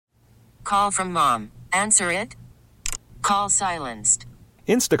call from mom. Answer it. Call silenced.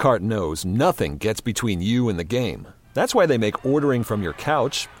 Instacart knows nothing gets between you and the game. That's why they make ordering from your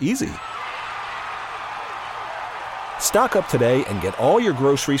couch easy. Stock up today and get all your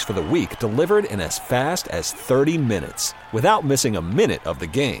groceries for the week delivered in as fast as 30 minutes without missing a minute of the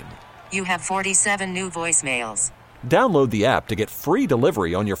game. You have 47 new voicemails. Download the app to get free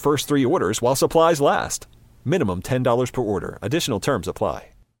delivery on your first 3 orders while supplies last. Minimum $10 per order. Additional terms apply.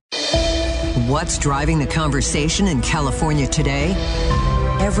 What's driving the conversation in California today?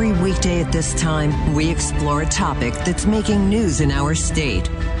 Every weekday at this time, we explore a topic that's making news in our state.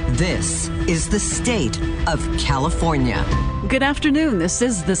 This is the state of California. Good afternoon. This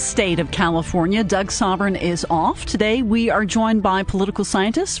is the state of California. Doug Sovereign is off. Today, we are joined by political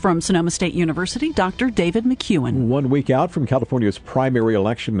scientist from Sonoma State University, Dr. David McCuan. 1 week out from California's primary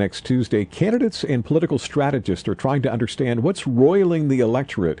election next Tuesday, candidates and political strategists are trying to understand what's roiling the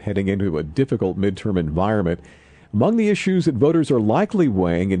electorate heading into a difficult midterm environment. Among the issues that voters are likely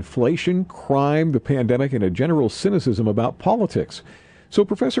weighing, inflation, crime, the pandemic, and a general cynicism about politics. So,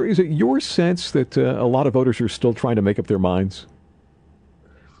 Professor, is it your sense that a lot of voters are still trying to make up their minds?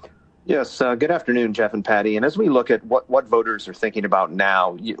 Yes. Good afternoon, Jeff and Patti. And as we look at what voters are thinking about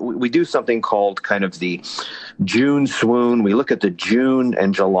now, we do something called kind of the June swoon. We look at the June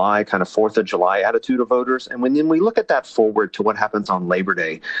and July, kind of 4th of July attitude of voters. And then we look at that forward to what happens on Labor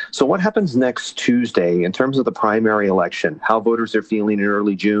Day. So what happens next Tuesday in terms of the primary election, how voters are feeling in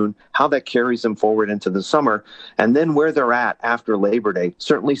early June, how that carries them forward into the summer, and then where they're at after Labor Day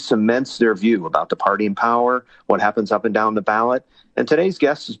certainly cements their view about the party in power, what happens up and down the ballot. And today's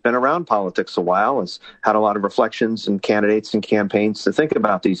guest has been around politics a while, has had a lot of reflections and candidates and campaigns to think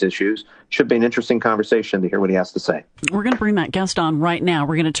about these issues. Should be an interesting conversation to hear what he has to say. We're going to bring that guest on right now.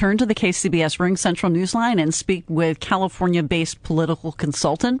 We're going to turn to the KCBS Ring Central Newsline and speak with California-based political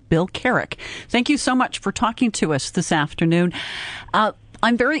consultant Bill Carrick. Thank you so much for talking to us this afternoon.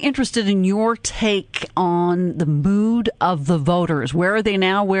 I'm very interested in your take on the mood of the voters. Where are they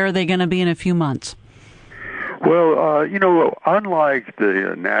now? Where are they going to be in a few months? Well, unlike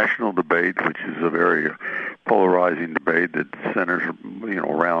the national debate, which is a very polarizing debate that centers,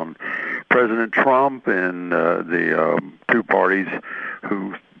 around President Trump and the two parties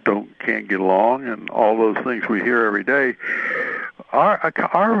who can't get along and all those things we hear every day,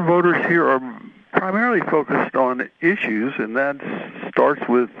 our voters here are primarily focused on issues, and that starts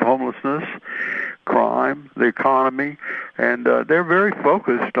with homelessness, crime, the economy, and they're very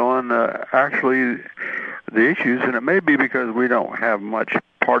focused on actually the issues, and it may be because we don't have much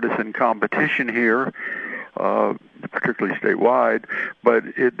partisan competition here, particularly statewide, but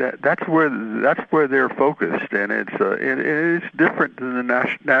that's where they're focused, and it is different than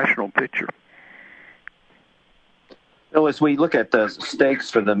the national picture. Bill, as we look at the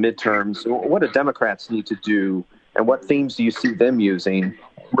stakes for the midterms, what do Democrats need to do, and what themes do you see them using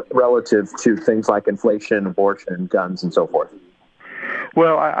relative to things like inflation, abortion, guns, and so forth?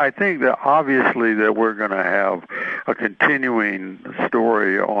 Well, I think that obviously that we're going to have a continuing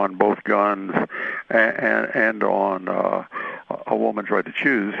story on both guns and on a woman's right to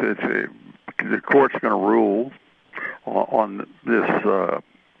choose. The court's going to rule on this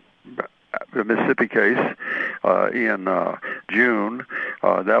the Mississippi case in June.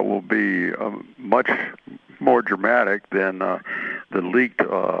 That will be much more dramatic than the leaked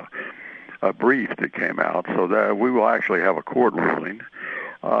brief that came out, so that we will actually have a court ruling.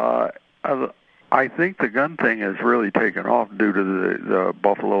 I think the gun thing has really taken off due to the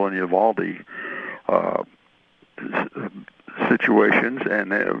Buffalo and Uvalde situations,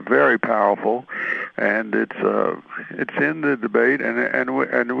 and they're very powerful, and it's in the debate,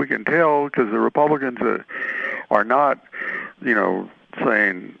 and we can tell because the Republicans are not,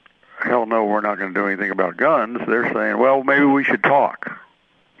 saying, hell no, we're not going to do anything about guns. They're saying, well, maybe we should talk.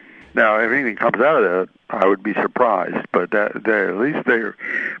 Now, if anything comes out of that, I would be surprised. But at least they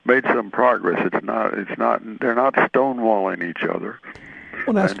made some progress. They're not stonewalling each other.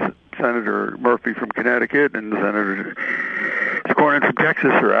 Well, and Senator Murphy from Connecticut and Senator Cornyn from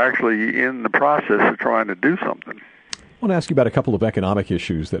Texas are actually in the process of trying to do something. I want to ask you about a couple of economic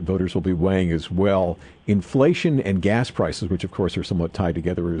issues that voters will be weighing as well. Inflation and gas prices, which of course are somewhat tied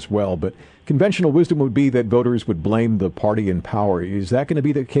together as well. But conventional wisdom would be that voters would blame the party in power. Is that going to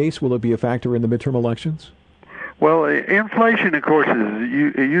be the case? Will it be a factor in the midterm elections? Well, inflation, of course, is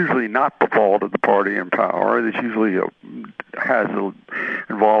usually not the fault of the party in power. This usually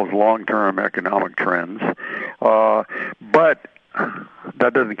involves long-term economic trends. But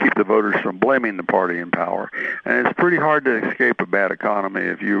that doesn't keep the voters from blaming the party in power, and it's pretty hard to escape a bad economy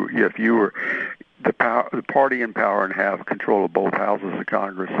if you were the party in power and have control of both houses of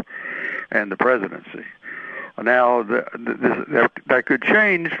Congress. and the presidency. Now, that could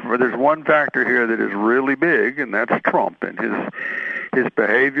change. There's one factor here that is really big, and that's Trump and his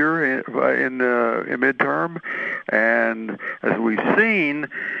behavior in midterm. And as we've seen,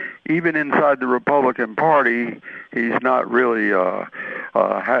 even inside the Republican Party, he's not really,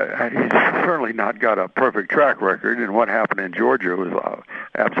 he's certainly not got a perfect track record, and what happened in Georgia was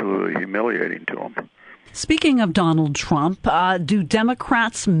absolutely humiliating to him. Speaking of Donald Trump, do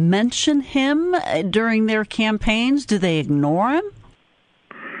Democrats mention him during their campaigns? Do they ignore him?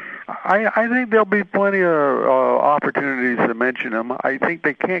 I think there'll be plenty of opportunities to mention him. I think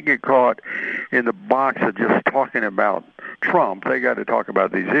they can't get caught in the box of just talking about Trump. They got to talk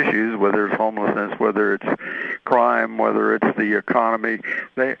about these issues, whether it's homelessness, whether it's crime, whether it's the economy.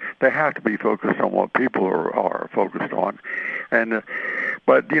 They have to be focused on what people are focused on.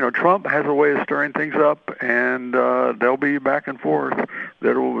 But Trump has a way of stirring things up, and they'll be back and forth.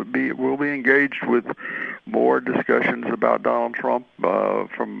 We'll be engaged with more discussions about Donald Trump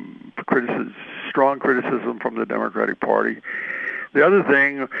from strong criticism from the Democratic Party. The other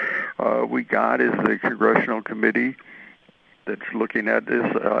thing we got is the Congressional Committee that's looking at this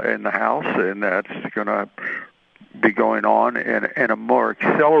in the House, and that's going to be going on in a more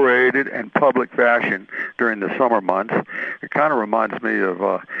accelerated and public fashion during the summer months. It kind of reminds me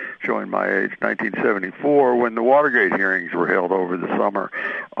of, showing my age, 1974, when the Watergate hearings were held over the summer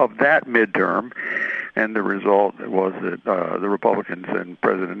of that midterm, and the result was that the Republicans and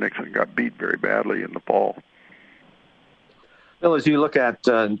President Nixon got beat very badly in the fall. Bill, as you look at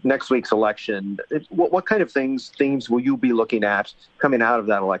next week's election, what kind of themes will you be looking at coming out of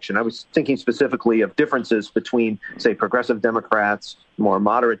that election? I was thinking specifically of differences between, say, progressive Democrats, more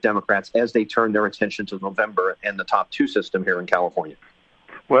moderate Democrats, as they turn their attention to November and the top two system here in California.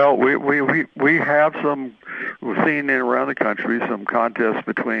 Well, we have we've seen around the country some contests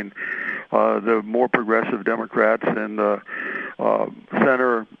between the more progressive Democrats and the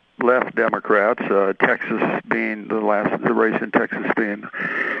center-left Democrats. Texas being the race in Texas being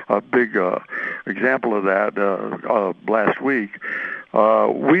a big example of that last week.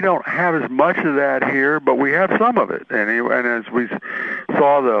 We don't have as much of that here, but we have some of it. And as we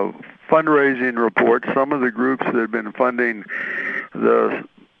saw the fundraising report, some of the groups that have been funding the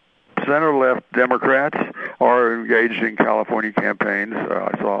center-left Democrats are engaged in California campaigns.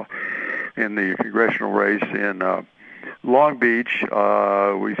 I saw in the congressional race in Long Beach,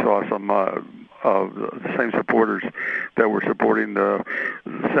 we saw some of the same supporters that were supporting the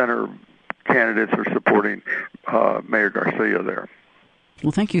center candidates are supporting Mayor Garcia there.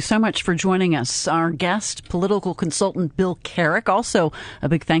 Well, thank you so much for joining us. Our guest, political consultant Bill Carrick. Also, a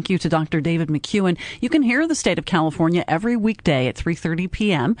big thank you to Dr. David McCuan. You can hear The State of California every weekday at 3:30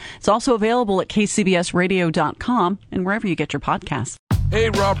 p.m. It's also available at KCBSRadio.com and wherever you get your podcasts. Hey,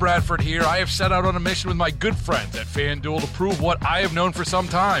 Rob Bradford here. I have set out on a mission with my good friends at FanDuel to prove what I have known for some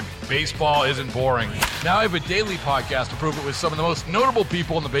time. Baseball isn't boring. Now I have a daily podcast to prove it with some of the most notable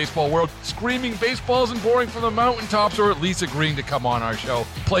people in the baseball world, screaming baseball isn't boring from the mountaintops, or at least agreeing to come on our show.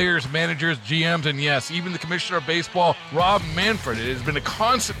 Players, managers, GMs, and yes, even the commissioner of baseball, Rob Manfred. It has been a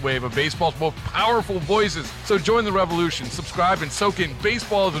constant wave of baseball's most powerful voices. So join the revolution. Subscribe and soak in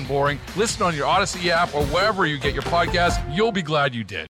Baseball Isn't Boring. Listen on your Odyssey app or wherever you get your podcasts. You'll be glad you did.